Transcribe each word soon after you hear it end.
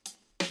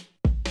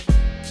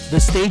The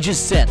stage is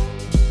set.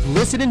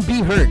 Listen and be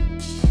heard.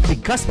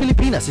 Because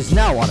Pilipinas is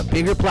now on a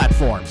bigger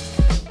platform.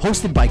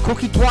 Hosted by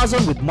Cookie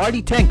Tuazon with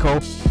Marty Tenko,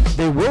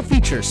 they will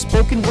feature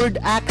spoken word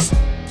acts,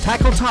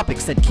 tackle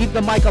topics that keep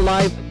the mic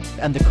alive,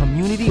 and the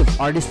community of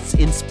artists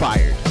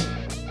inspired.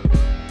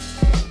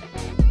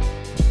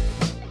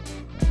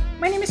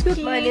 My name is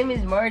Cookie. My name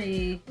is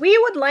Marty. We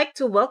would like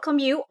to welcome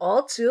you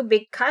all to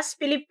Because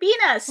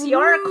Pilipinas,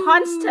 your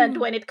constant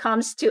when it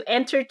comes to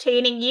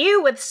entertaining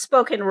you with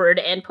spoken word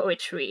and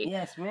poetry.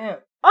 Yes, ma'am.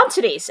 On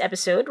today's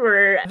episode,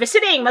 we're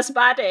visiting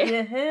Masbate.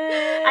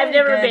 I've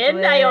never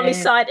been. I only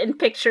saw it in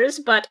pictures,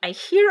 but I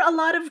hear a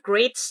lot of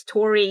great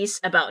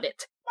stories about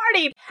it.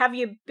 Marty, have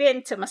you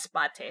been to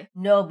Masbate?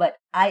 No, but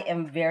I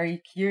am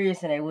very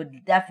curious and I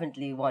would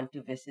definitely want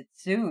to visit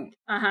soon.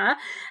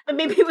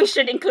 Maybe we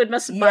should include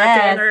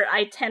Masbate in our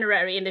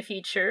itinerary in the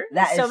future.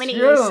 That so is many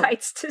true.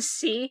 sights to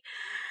see.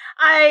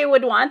 I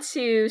would want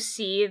to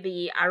see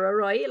the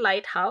Aroroy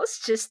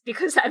Lighthouse just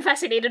because I'm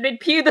fascinated with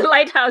Pew, the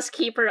lighthouse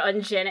keeper on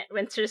Janet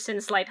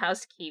Winterson's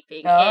lighthouse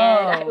keeping.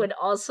 And I would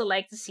also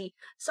like to see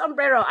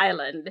Sombrero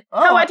Island.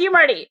 How about you,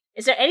 Marty?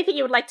 Is there anything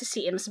you would like to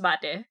see in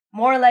Masbate?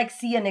 More like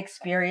see an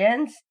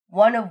experience,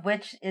 one of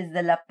which is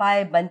the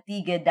Lapay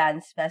Bantige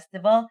Dance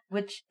Festival,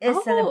 which is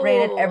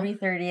celebrated every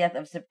 30th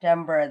of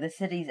September, the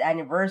city's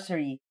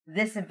anniversary.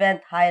 This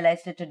event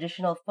highlights the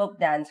traditional folk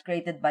dance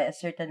created by a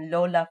certain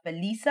Lola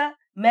Felisa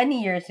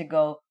many years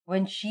ago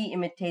when she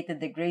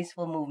imitated the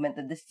graceful movement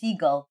of the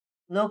seagull,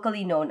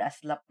 locally known as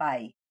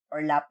Lapay,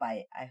 or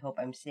Lapay. I hope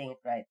I'm saying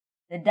it right.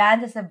 The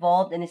dance has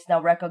evolved and is now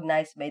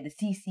recognized by the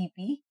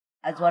CCP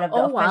as one of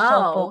the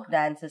official folk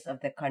dances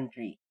of the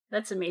country.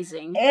 That's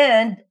amazing.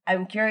 And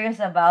I'm curious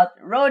about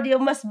Rodeo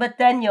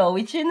Masbateño,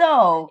 which you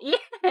know.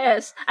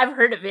 Yes, I've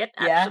heard of it,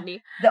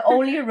 actually. The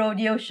only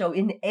rodeo show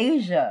in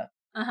Asia.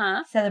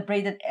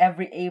 Celebrated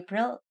every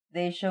April.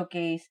 They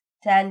showcase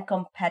 10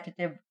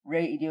 competitive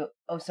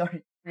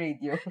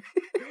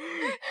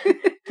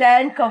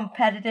 10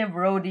 competitive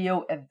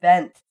rodeo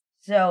events.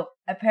 So,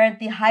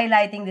 apparently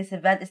highlighting this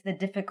event is the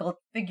difficult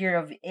figure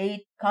of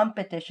 8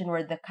 competition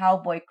where the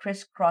cowboy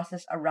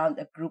crisscrosses around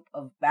a group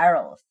of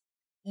barrels.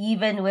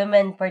 Even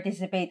women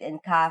participate in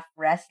calf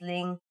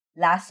wrestling,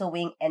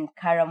 lassoing, and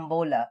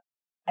carambola,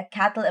 a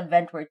cattle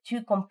event where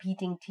 2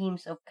 competing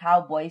teams of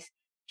cowboys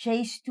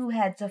chase 2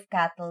 heads of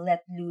cattle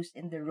let loose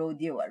in the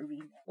rodeo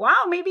arena.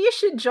 Wow, maybe you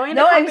should join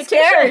the competition.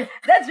 I'm scared.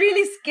 That's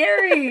really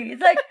scary.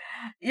 It's like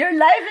your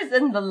life is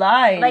in the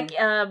line. Like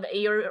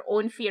your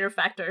own fear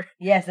factor.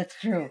 Yes, that's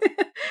true.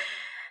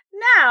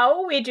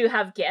 Now, we do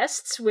have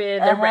guests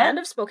with a brand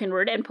of spoken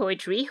word and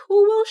poetry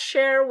who will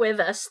share with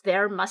us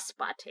their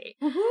Masbate.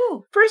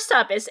 First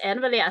up is Ann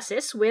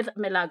Valiasis with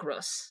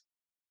Milagros.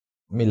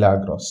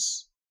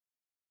 Milagros.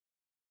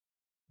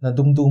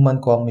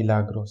 Nadumduman ko ang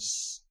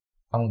milagros,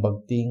 ang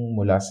bagting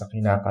mula sa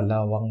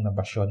kinakalawang na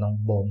basyo ng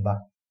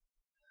bomba,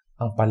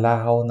 ang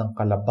palahaw ng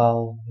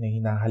kalabaw na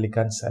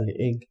hinahalikan sa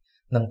liig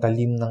ng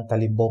talim ng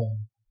talibong.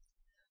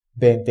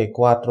 24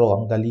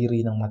 ang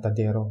daliri ng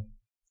matadero.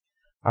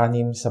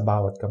 6 sa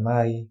bawat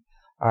kamay,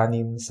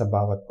 6 sa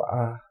bawat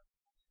paa.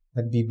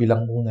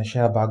 Nagbibilang muna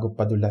siya bago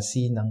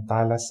padulasin ang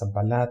talas sa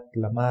balat,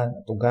 laman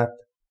at ugat.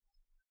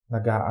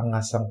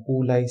 Nag-aangas ang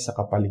kulay sa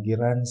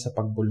kapaligiran sa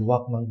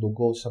pagbulwak ng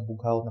dugo sa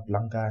bughaw na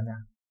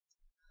planggana.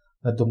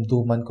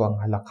 Nadumduman ko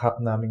ang halakhak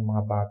naming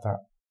mga bata.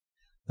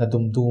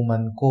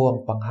 Nadumduman ko ang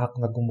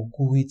panghak na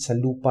gumuguhit sa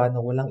lupa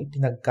na walang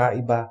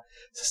ipinagkaiba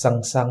sa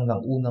sangsang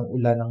ng unang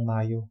ulan ng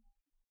Mayo.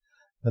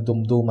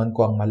 Nadumduman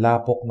ko ang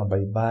malapok na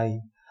baybay,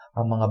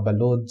 ang mga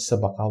balod sa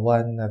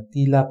bakawan na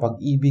tila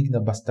pag-ibig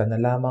na basta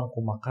na lamang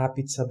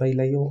kumakapit sa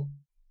baylayo.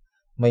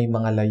 May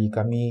mga layi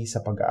kami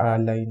sa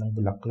pag-aalay ng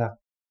bulaklak.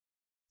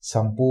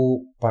 10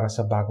 para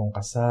sa bagong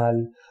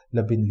kasal,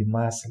 15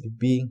 sa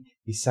libing,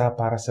 1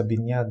 para sa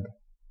binyag.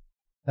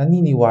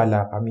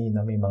 Naniniwala kami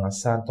na may mga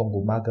santong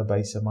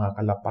gumagabay sa mga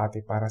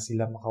kalapate para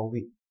sila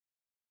makauwi.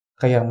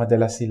 Kaya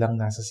madalas silang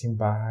nasa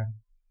simbahan.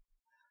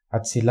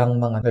 At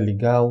silang mga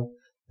naligaw,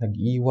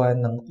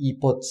 nag-iwan ng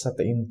ipot sa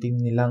taimtim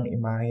nilang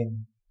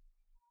imahen.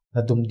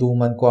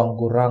 Nadumduman ko ang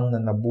gurang na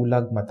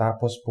nabulag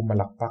matapos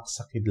pumalakpak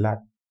sa kidlat,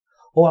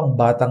 o ang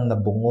batang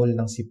nabungol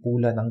ng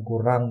sipulan ng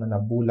gurang na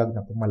nabulag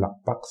na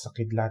pumalakpak sa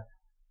kidlat.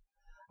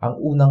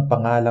 Ang unang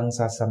pangalang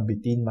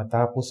sasambitin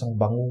matapos ang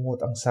bangungot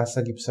ang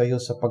sasagip sa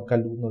iyo sa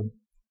pagkalunod.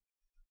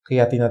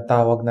 Kaya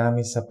tinatawag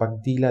namin sa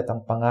pagdilat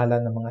ang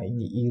pangalan ng mga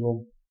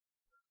iniirog.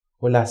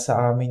 Wala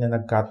sa amin na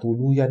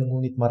nagkatuluyan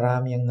ngunit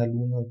marami ang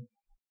nalunod.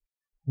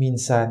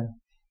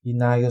 Minsan,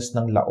 inayos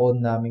ng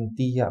laon naming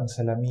tiya ang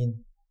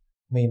salamin.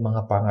 May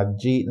mga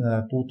pangadji na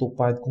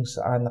natutupad kung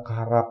saan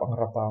nakaharap ang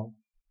rabaw.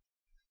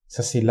 Sa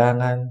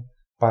silangan,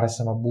 para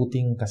sa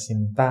mabuting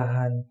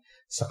kasintahan,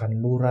 sa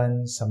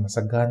kanluran, sa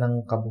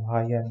masaganang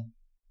kabuhayan.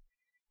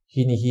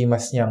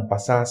 Hinihimas niya ang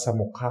pasa sa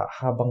mukha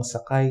habang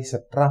sakay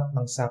sa truck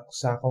ng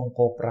sako-sakong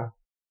kopra.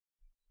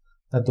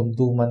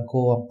 Nadumduman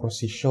ko ang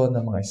prosesyon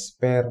ng mga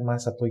esperma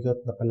sa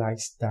tuyot na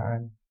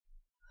palaisdaan.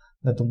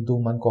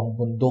 Nadumduman ko ang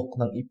bundok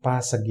ng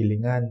ipa sa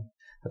gilingan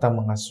at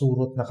ang mga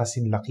surot na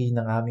kasinlaki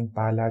ng aming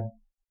palad.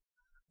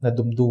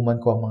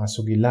 Nadumduman ko ang mga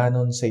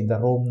sugilanon sa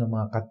idarom ng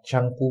mga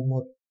katyang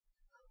kumot,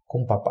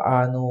 kung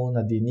papaano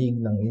nadinig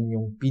ng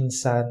inyong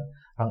pinsan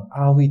ang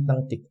awit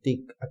ng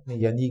tiktik at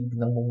niyanig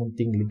ng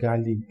mumunting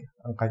ligalig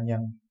ang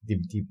kanyang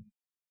dibdib.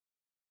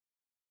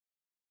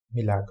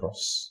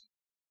 Milagros.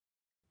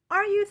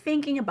 Are you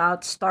thinking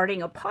about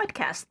starting a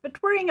podcast but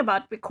worrying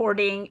about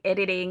recording,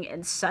 editing,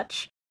 and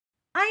such?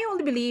 I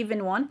only believe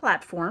in one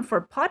platform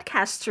for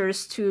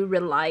podcasters to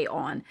rely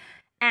on,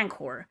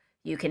 Anchor.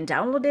 You can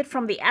download it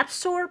from the App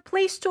Store,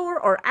 Play Store,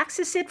 or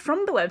access it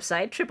from the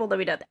website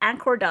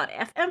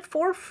www.anchor.fm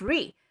for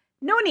free.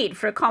 No need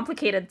for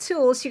complicated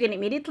tools. You can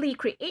immediately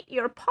create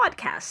your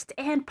podcast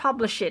and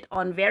publish it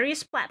on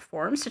various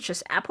platforms such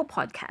as Apple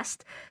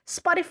Podcast,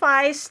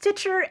 Spotify,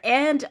 Stitcher,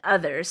 and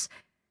others.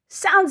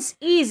 Sounds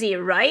easy,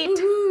 right?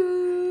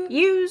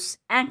 Use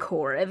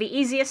Anchor, the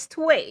easiest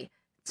way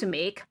to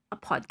make a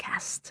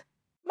podcast.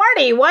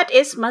 Marty, what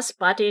is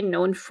Masbate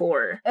known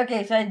for?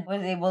 Okay, so I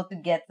was able to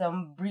get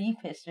some brief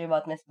history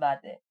about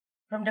Masbate.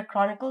 From the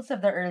chronicles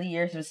of the early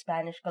years of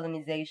Spanish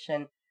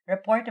colonization,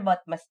 report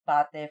about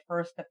Masbate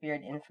first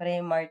appeared in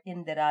Fray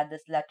Martin de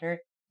Rada's letter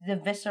to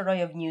the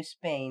Viceroy of New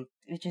Spain,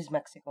 which is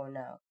Mexico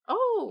now.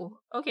 Oh,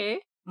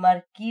 okay.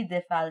 Marquis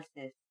de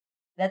Falces.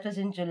 That was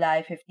in July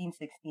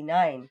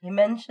 1569. He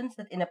mentions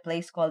that in a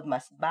place called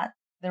Masbat,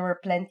 there were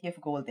plenty of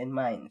gold in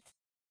mines.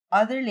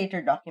 Other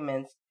later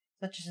documents,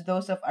 such as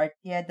those of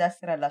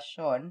Artiedas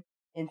Relacion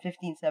in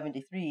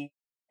 1573,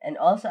 and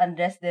also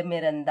Andres de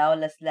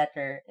Mirandaula's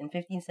letter in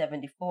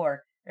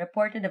 1574,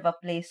 reported of a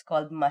place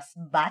called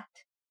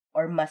Masbat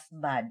or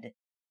Masbad.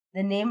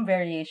 The name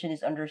variation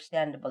is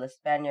understandable as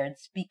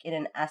Spaniards speak in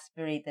an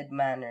aspirated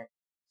manner,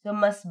 so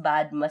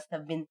Masbad must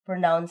have been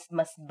pronounced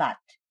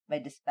Masbat by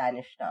the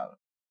Spanish tongue.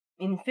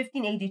 In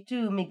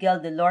 1582,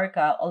 Miguel de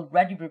Lorca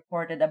already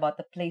reported about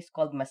a place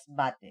called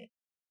Masbate.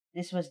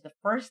 This was the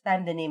first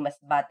time the name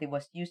Masbate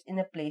was used in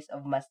the place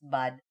of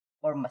Masbad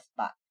or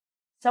Masbat.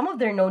 Some of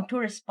their known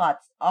tourist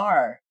spots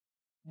are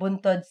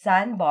Buntod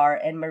Sandbar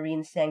and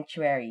Marine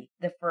Sanctuary,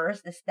 the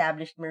first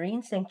established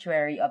marine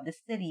sanctuary of the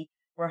city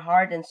where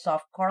hard and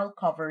soft coral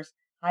covers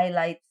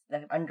highlights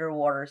the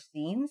underwater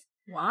scenes.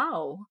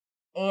 Wow.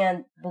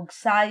 And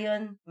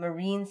Bugsayon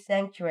Marine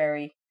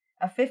Sanctuary,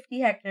 a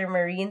 50-hectare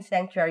marine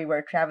sanctuary where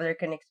a traveler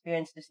can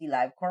experience to see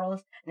live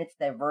corals and its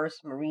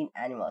diverse marine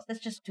animals. That's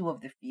just two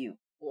of the few.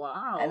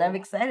 Wow. And I'm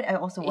excited. I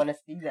also want to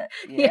see that.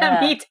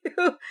 Yeah, me too.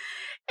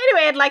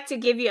 Anyway, I'd like to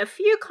give you a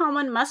few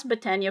common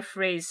Masbateño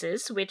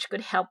phrases which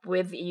could help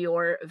with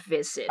your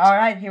visit. All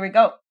right, here we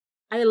go.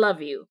 I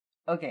love you.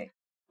 Okay.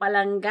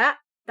 Palangga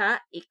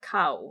ta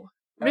ikaw.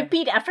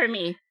 Repeat after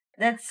me.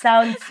 That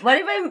sounds... What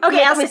if I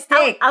Okay, make a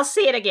mistake? I'll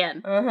say it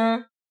again.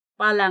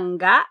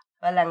 Palangga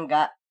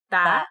Palangga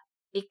ta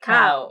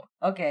ikaw.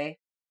 Okay.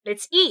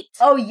 Let's eat.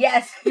 Oh,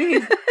 yes,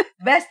 please.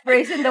 Best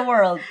phrase in the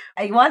world.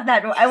 I want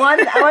that. I want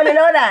to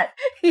know that.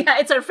 Yeah,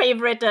 it's our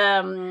favorite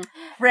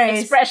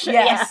Phrase. expression.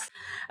 Yes.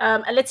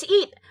 Yeah. Let's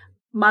eat.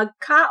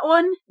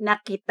 Magkaon na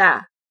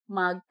kita.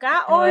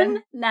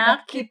 Magkaon na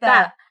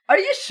kita. Are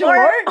you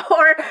sure?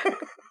 Or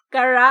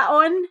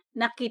karaon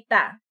na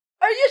kita.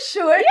 Are you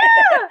sure?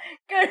 Yeah.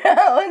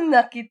 Karaon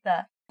na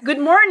kita. Good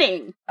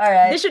morning. All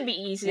right. This should be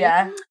easy.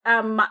 Yeah.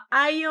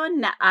 Maayon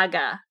na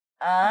aga.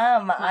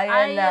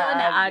 Maayon na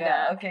aga.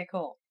 aga. Okay,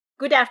 cool.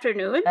 Good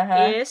afternoon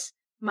is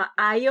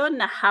maayon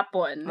na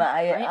hapon.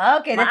 Maayon.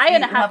 Right? Okay, that's maayon easy.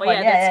 na hapon.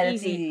 Yeah, that's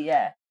easy.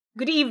 Yeah.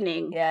 Good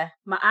evening. Yeah.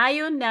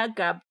 Maayon na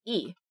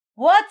gabi.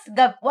 What's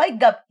gab? Why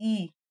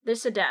gabi?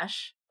 There's a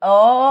dash.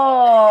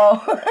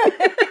 Oh.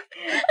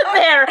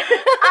 There.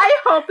 I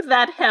hope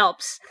that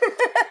helps.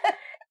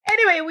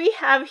 Anyway, we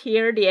have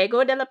here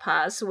Diego de la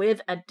Paz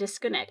with a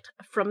disconnect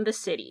from the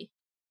city.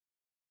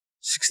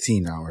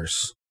 16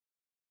 hours.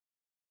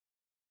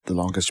 The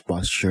longest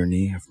bus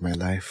journey of my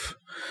life,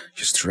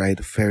 just to ride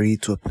a ferry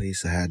to a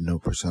place I had no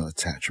personal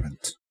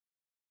attachment.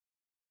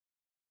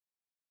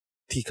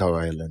 Ticao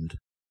Island,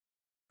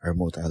 a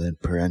remote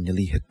island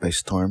perennially hit by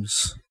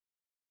storms,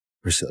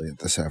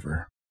 resilient as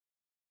ever.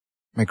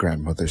 My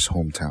grandmother's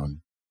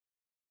hometown.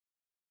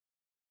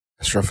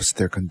 As rough as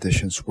their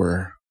conditions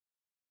were,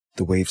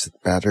 the waves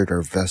that battered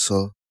our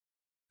vessel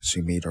as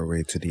we made our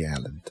way to the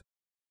island.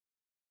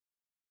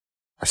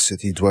 A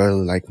city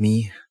dweller like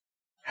me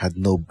had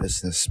no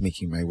business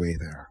making my way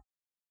there.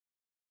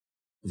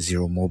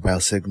 Zero mobile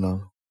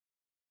signal,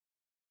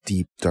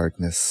 deep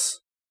darkness,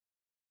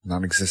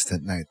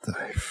 non-existent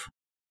nightlife.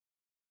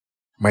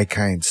 My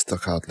kind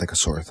stuck out like a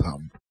sore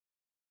thumb.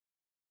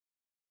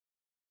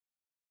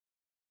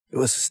 It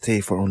was a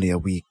stay for only a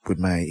week with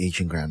my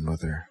aging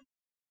grandmother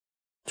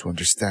to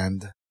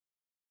understand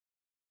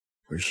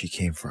where she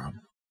came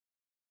from.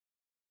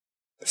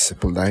 The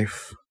simple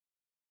life,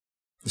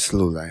 the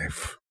slow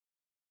life,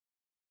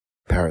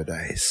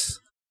 paradise.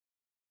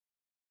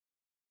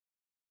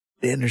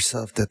 The inner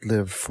self that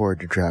lived for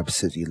the drab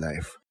city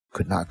life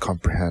could not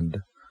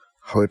comprehend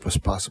how it was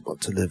possible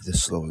to live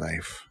this slow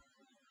life.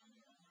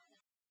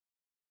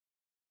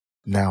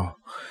 Now,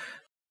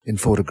 in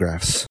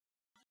photographs,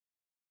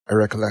 I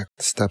recollect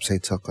the steps I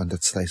took on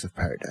that slice of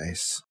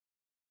paradise.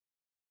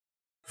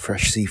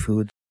 fresh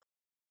seafood,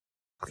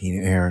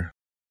 clean air,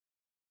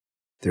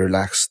 the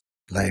relaxed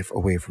life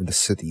away from the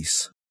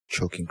city's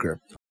choking grip,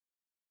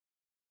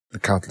 the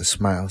countless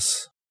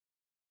smiles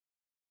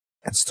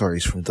and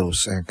stories from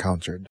those I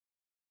encountered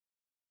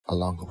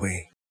along the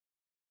way.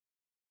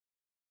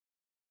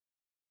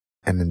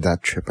 And in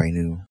that trip I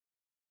knew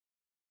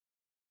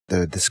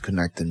the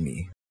disconnect in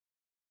me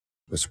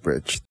was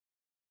bridged.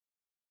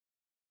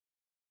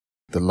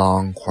 The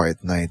long,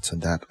 quiet nights on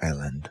that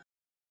island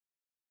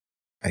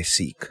I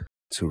seek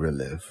to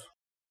relive.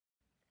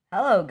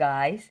 Hello,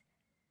 guys.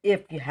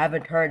 If you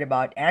haven't heard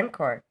about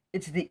Anchor,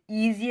 it's the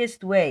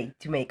easiest way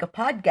to make a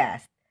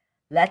podcast.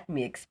 Let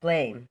me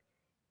explain.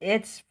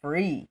 It's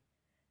free.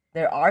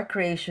 There are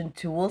creation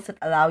tools that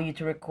allow you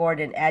to record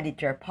and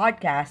edit your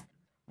podcast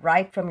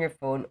right from your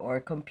phone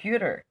or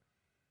computer.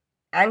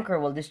 Anchor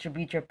will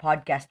distribute your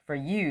podcast for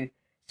you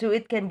so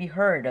it can be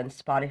heard on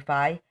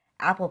Spotify,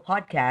 Apple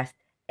Podcasts,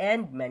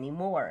 and many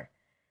more.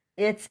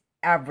 It's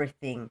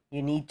everything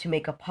you need to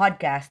make a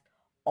podcast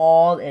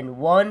all in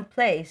one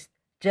place.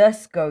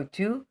 Just go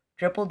to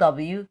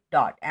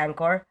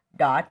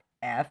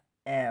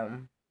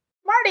www.anchor.fm.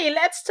 Marty,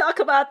 let's talk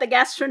about the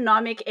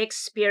gastronomic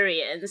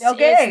experience.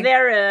 Okay. Is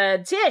there a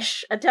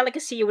dish, a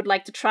delicacy you would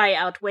like to try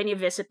out when you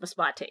visit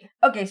Masbate?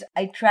 Okay, so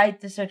I tried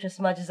to search as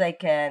much as I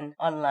can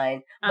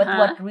online, but Uh-huh.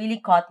 what really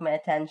caught my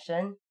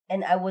attention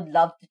and I would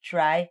love to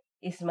try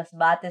is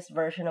Masbate's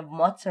version of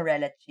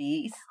mozzarella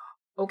cheese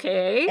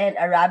Okay. and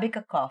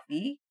Arabica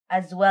coffee,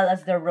 as well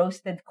as the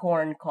roasted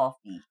corn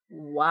coffee.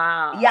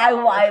 Wow. Yeah,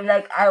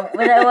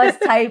 when I was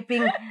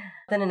typing,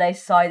 and I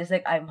saw it, it's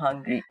like I'm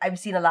hungry. I've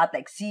seen a lot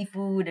like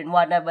seafood and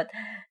whatnot, but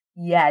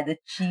yeah, the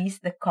cheese,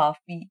 the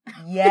coffee,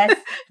 yes,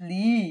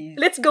 please.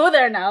 Let's go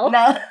there now.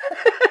 Now,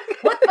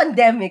 what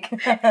pandemic?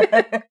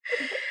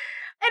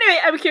 Anyway,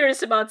 I'm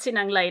curious about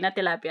sinanglay na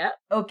tilapia.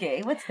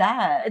 Okay, what's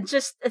that?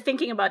 Just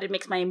thinking about it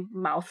makes my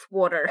mouth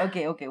water.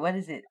 Okay, what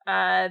is it?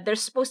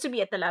 There's supposed to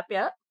be a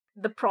tilapia.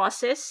 The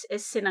process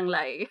is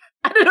sinanglay.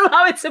 I don't know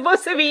how it's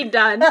supposed to be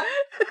done.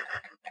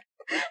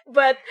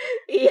 But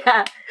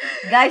yeah,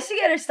 Guys,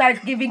 you gotta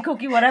start giving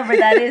Cookie whatever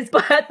that is.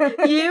 but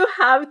you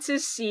have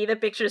to see the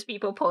pictures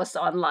people post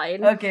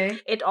online.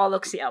 Okay, It all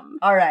looks yum.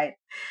 alright.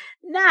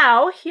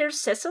 Now, here's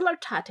Cecil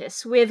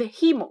Artates with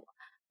Himo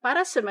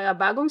para sa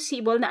mga bagong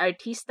sibol na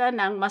artista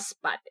ng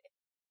Masbate.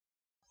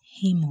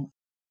 Himo.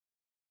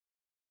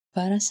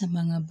 Para sa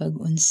mga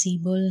bagong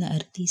sibol na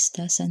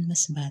artista sa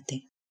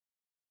Masbate.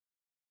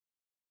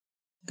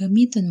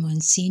 Gamiton mo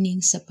ang sining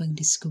sa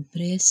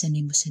pagdiskubre sa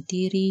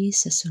nibusatiri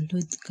sa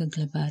sulod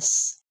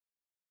kaglabas.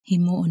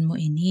 Himuon mo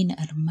ini na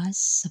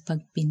armas sa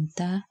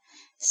pagpinta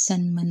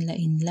san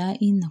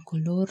manlain-lain na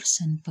kolor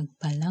san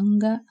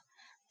pagpalangga,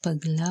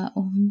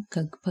 paglaom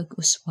kag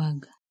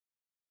pag-uswag.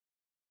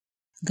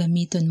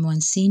 Gamiton mo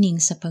ang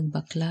sining sa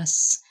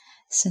pagbaklas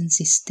san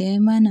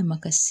sistema na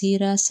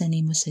makasira sa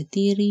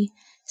nibusatiri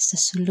sa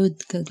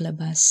sulod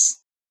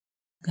kaglabas.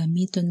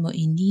 Gamiton mo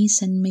ini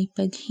san may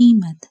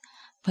paghimat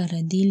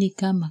para dili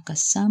ka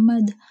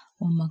makasamad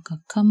o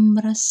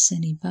makakamras sa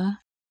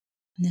niba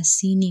na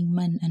sining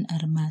man ang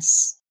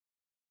armas.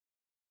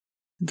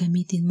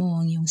 Gamitin mo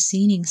ang iyong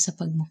sining sa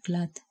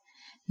pagmuklat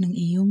ng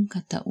iyong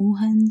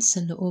katauhan sa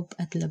loob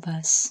at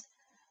labas.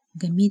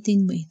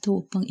 Gamitin mo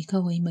ito upang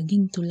ikaw ay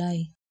maging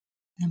tulay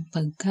ng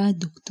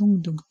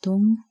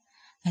pagkadugtong-dugtong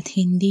at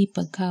hindi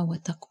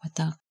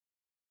pagkawatak-watak.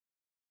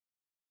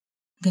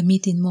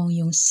 Gamitin mo ang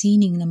iyong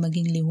sining na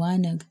maging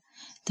liwanag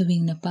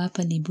tuwing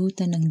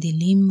napapalibutan ng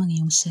dilim ang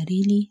iyong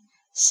sarili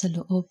sa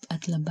loob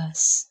at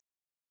labas.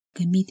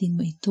 Gamitin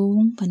mo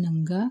itong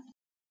panangga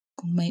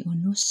kung may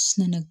unos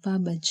na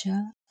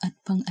nagpabadya at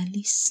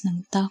pangalis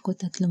ng takot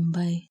at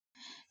lumbay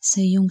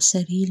sa iyong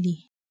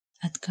sarili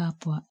at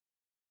kapwa.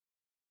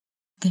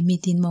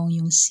 Gamitin mo ang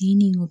iyong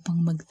sining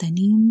upang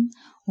magtanim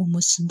o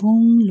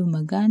musbong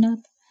lumaganap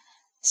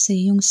sa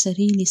iyong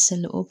sarili sa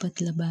loob at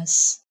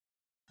labas.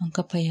 Ang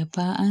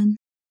kapayapaan,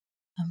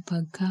 ang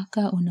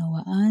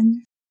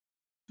pagkakaunawaan,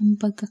 ang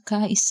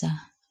pagkakaisa,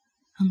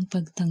 ang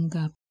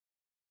pagtanggap,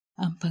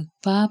 ang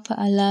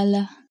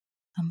pagpapaalala,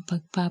 ang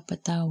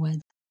pagpapatawad.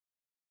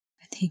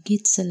 At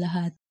higit sa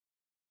lahat,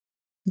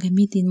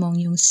 gamitin mo ang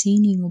iyong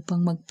sining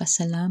upang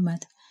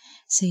magpasalamat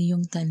sa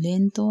iyong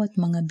talento at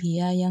mga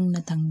biyayang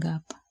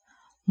natanggap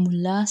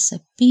mula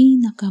sa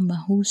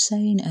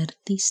pinakamahusay na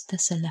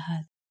artista sa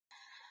lahat,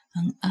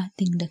 ang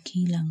ating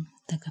dakilang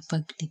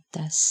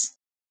tagapagligtas.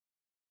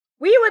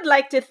 We would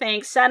like to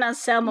thank San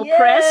Anselmo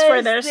Press for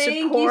their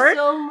Thank support. you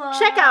so much.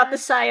 Check out The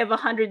Sigh of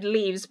 100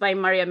 Leaves by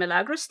Maria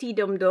Milagros T.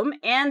 Dumdum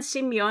and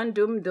Simeon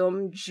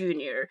Dumdum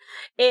Jr.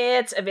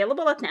 It's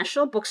available at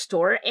National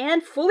Bookstore and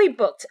fully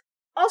booked.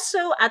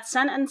 Also at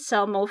San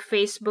Anselmo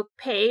Facebook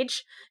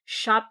page,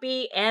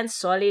 Shopee, and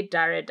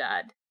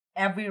Solidaridad.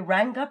 Every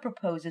Ranga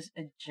proposes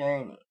a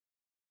journey.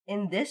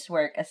 In this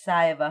work, A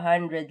Sigh of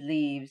 100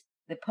 Leaves,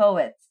 the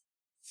poets,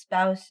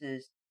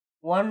 spouses,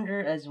 wander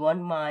as one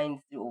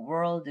mind through a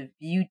world of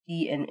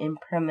beauty and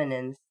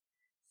impermanence,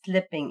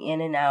 slipping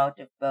in and out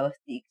of both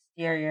the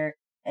exterior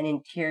and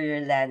interior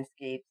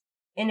landscapes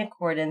in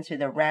accordance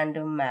with a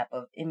random map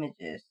of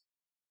images.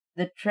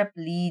 The trip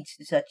leads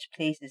to such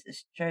places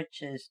as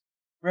churches,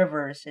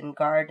 rivers, and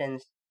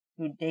gardens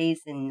through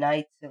days and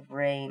nights of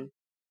rain,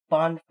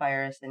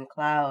 bonfires and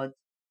clouds,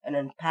 and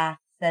on paths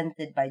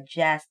scented by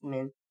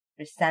jasmine,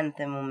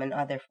 chrysanthemum, and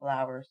other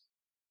flowers.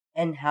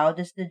 And how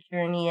does the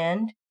journey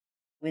end?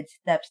 With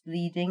steps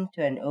leading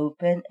to an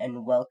open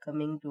and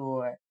welcoming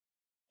door.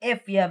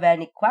 If you have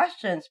any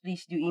questions,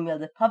 please do email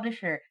the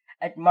publisher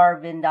at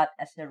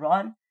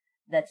marvin.aceron,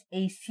 that's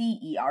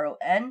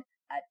ACERON,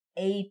 at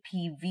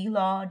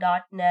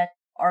apvlaw.net,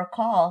 or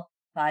call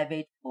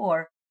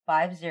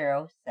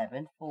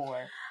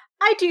 584-5074.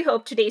 I do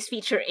hope today's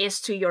feature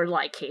is to your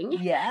liking.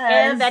 Yes.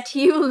 And that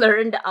you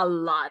learned a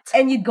lot.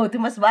 And you'd go to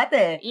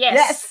Masbate.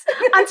 Yes.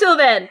 Until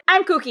then,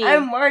 I'm Cookie.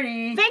 I'm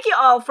Marty. Thank you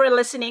all for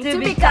listening to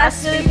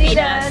Because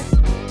Filipinas.